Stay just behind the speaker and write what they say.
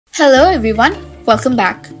Hello everyone, welcome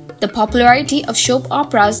back. The popularity of soap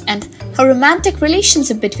operas and her romantic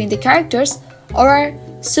relationship between the characters, or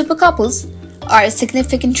supercouples, are a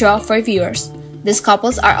significant draw for viewers. These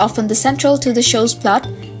couples are often the central to the show's plot,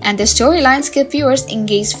 and their storylines keep viewers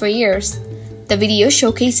engaged for years. The video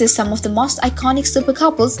showcases some of the most iconic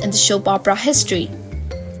supercouples in the soap opera history.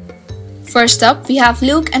 First up, we have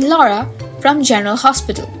Luke and Laura from General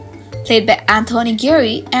Hospital. Played by Anthony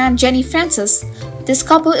Geary and Jenny Francis, this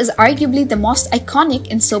couple is arguably the most iconic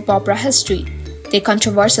in soap opera history. Their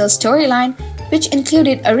controversial storyline, which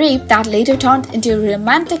included a rape that later turned into a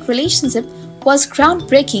romantic relationship, was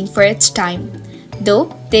groundbreaking for its time.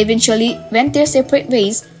 Though they eventually went their separate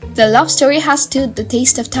ways, the love story has stood the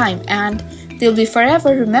test of time, and they'll be forever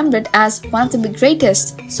remembered as one of the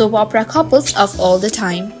greatest soap opera couples of all the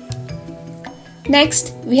time.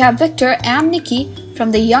 Next, we have Victor and Nikki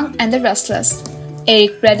from The Young and the Restless.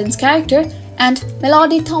 Eric Braden's character and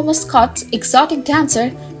Melody Thomas Scott's exotic dancer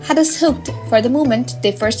had us hooked for the moment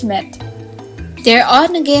they first met. Their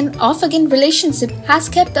on-again, off-again relationship has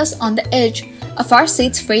kept us on the edge of our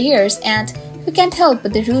seats for years, and we can't help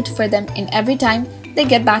but root for them in every time they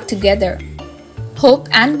get back together. Hope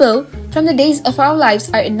and Beau from The Days of Our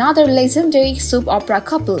Lives are another legendary soap opera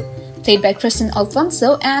couple. Played by Kristen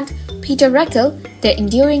Alfonso and Peter Rakel, their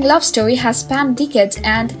enduring love story has spanned decades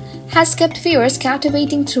and has kept viewers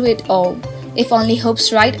captivating through it all. If only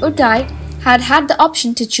Hope's Ride or Die had had the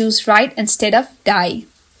option to choose Ride instead of Die.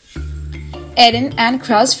 Eden and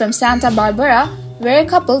Cross from Santa Barbara were a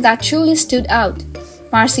couple that truly stood out.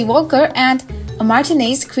 Marcy Walker and a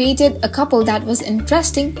Martinez created a couple that was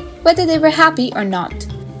interesting whether they were happy or not.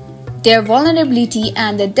 Their vulnerability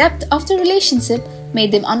and the depth of the relationship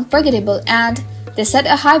made them unforgettable, and they set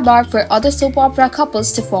a high bar for other soap opera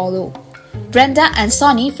couples to follow. Brenda and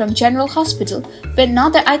Sonny from General Hospital were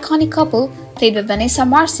another iconic couple, played by Vanessa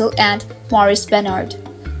Marcel and Maurice Benard.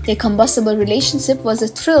 Their combustible relationship was a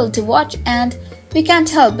thrill to watch, and we can't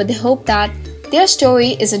help but hope that their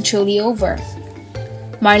story isn't truly over.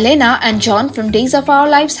 Marlena and John from Days of Our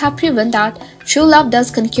Lives have proven that true love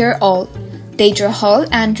does conquer all. Deidre Hall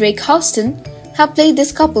and Drake Houston have played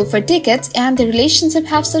this couple for decades, and their relationship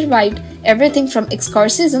have survived everything from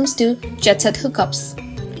exorcisms to jet-set hookups.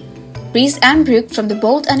 Reese and Brooke from The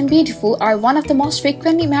Bold and Beautiful are one of the most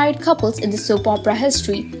frequently married couples in the soap opera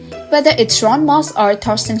history. Whether it's Ron Moss or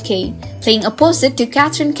Thorsten Kaye, playing opposite to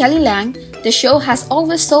Catherine Kelly Lang, the show has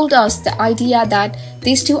always sold us the idea that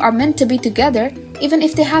these two are meant to be together, even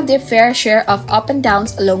if they have their fair share of up and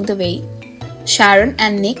downs along the way. Sharon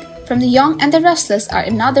and Nick from The Young and the Restless are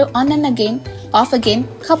another on-and-again, off-again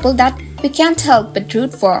couple that we can't help but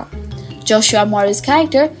root for. Joshua Morris'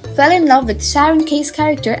 character fell in love with Sharon Kaye's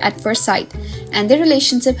character at first sight, and their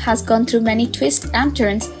relationship has gone through many twists and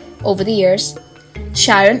turns over the years.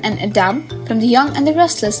 Sharon and Adam from The Young and the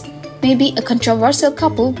Restless may be a controversial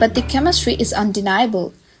couple, but the chemistry is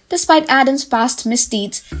undeniable. Despite Adam's past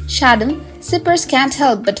misdeeds, Sharon sippers can't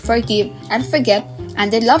help but forgive and forget,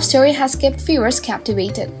 and their love story has kept viewers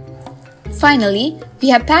captivated. Finally, we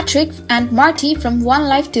have Patrick and Marty from One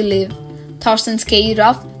Life to Live. Thorsten Kaye,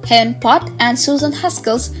 Ruff, Hen Pot, and Susan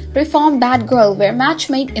Haskell's reformed bad girl were match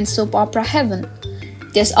made in soap opera heaven.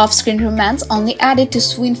 Their off-screen romance only added to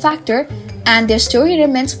swoon factor, and their story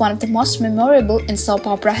remains one of the most memorable in soap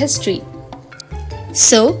opera history.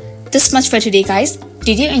 So, this much for today, guys.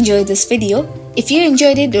 Did you enjoy this video? If you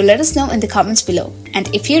enjoyed it, do let us know in the comments below. And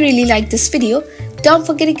if you really liked this video, don't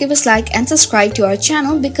forget to give us a like and subscribe to our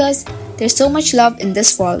channel, because there's so much love in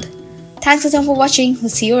this world. Thanks again for watching. We'll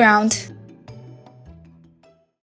see you around.